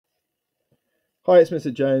Hi, it's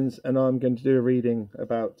Mr. Jones, and I'm going to do a reading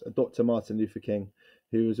about Dr. Martin Luther King,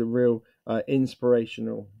 who was a real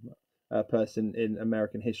inspirational person in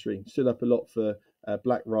American history. Stood up a lot for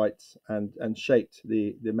black rights and shaped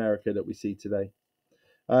the America that we see today.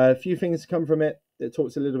 A few things come from it. It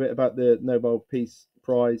talks a little bit about the Nobel Peace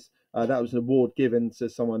Prize. That was an award given to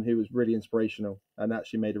someone who was really inspirational and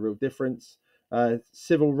actually made a real difference.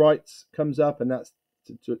 Civil rights comes up, and that's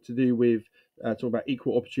to do with talking about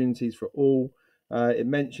equal opportunities for all. It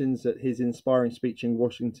mentions that his inspiring speech in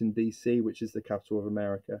Washington, D.C., which is the capital of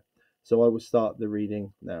America. So I will start the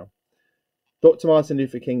reading now. Dr. Martin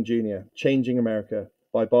Luther King Jr., Changing America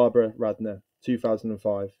by Barbara Radner,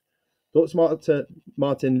 2005. Dr.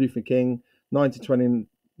 Martin Luther King, 1929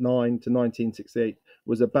 to 1968,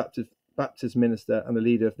 was a Baptist minister and a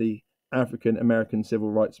leader of the African American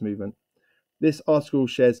civil rights movement. This article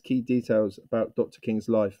shares key details about Dr. King's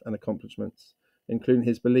life and accomplishments, including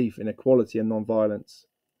his belief in equality and nonviolence.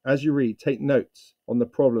 As you read, take notes on the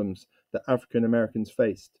problems that African Americans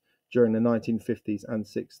faced during the 1950s and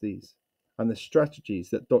 60s and the strategies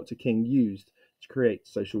that Dr. King used to create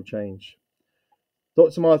social change.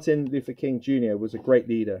 Dr. Martin Luther King Jr. was a great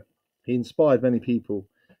leader. He inspired many people.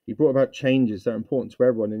 He brought about changes that are important to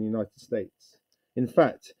everyone in the United States. In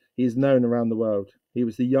fact, he is known around the world. He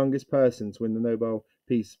was the youngest person to win the Nobel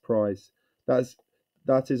Peace Prize.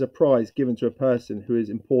 That is a prize given to a person who is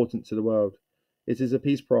important to the world. It is a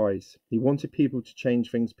peace prize. He wanted people to change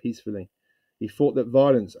things peacefully. He thought that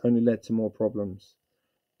violence only led to more problems.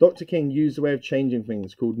 Dr. King used a way of changing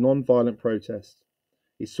things called non-violent protest.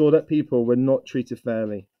 He saw that people were not treated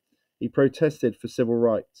fairly. He protested for civil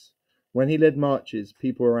rights. When he led marches,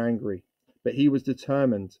 people were angry, but he was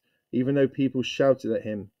determined. Even though people shouted at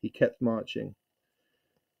him, he kept marching.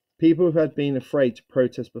 People who had been afraid to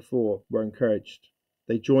protest before were encouraged.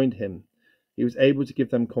 They joined him. He was able to give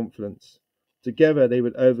them confidence. Together they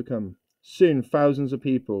would overcome. Soon thousands of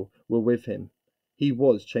people were with him. He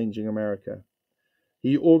was changing America.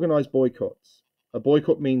 He organized boycotts. A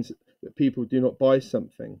boycott means that people do not buy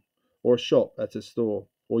something or shop at a store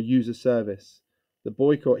or use a service. The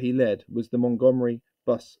boycott he led was the Montgomery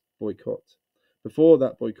bus boycott. Before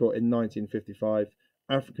that boycott in 1955,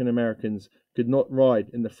 African Americans could not ride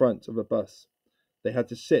in the front of a bus. They had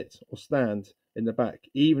to sit or stand in the back,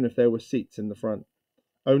 even if there were seats in the front.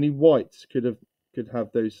 Only whites could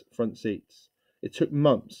have those front seats. It took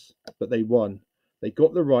months, but they won. They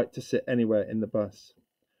got the right to sit anywhere in the bus.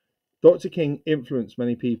 Dr. King influenced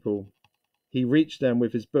many people. He reached them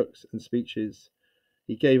with his books and speeches.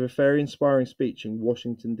 He gave a very inspiring speech in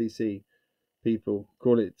Washington, D.C. People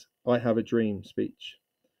call it I Have a Dream speech.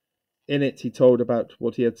 In it, he told about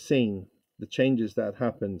what he had seen, the changes that had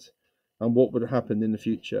happened, and what would happen in the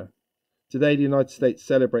future. Today, the United States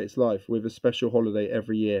celebrates life with a special holiday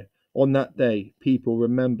every year. On that day, people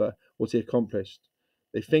remember what he accomplished.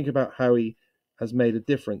 They think about how he has made a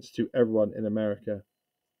difference to everyone in America.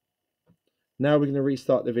 Now we're going to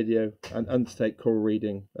restart the video and undertake choral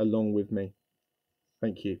reading along with me.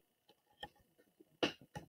 Thank you.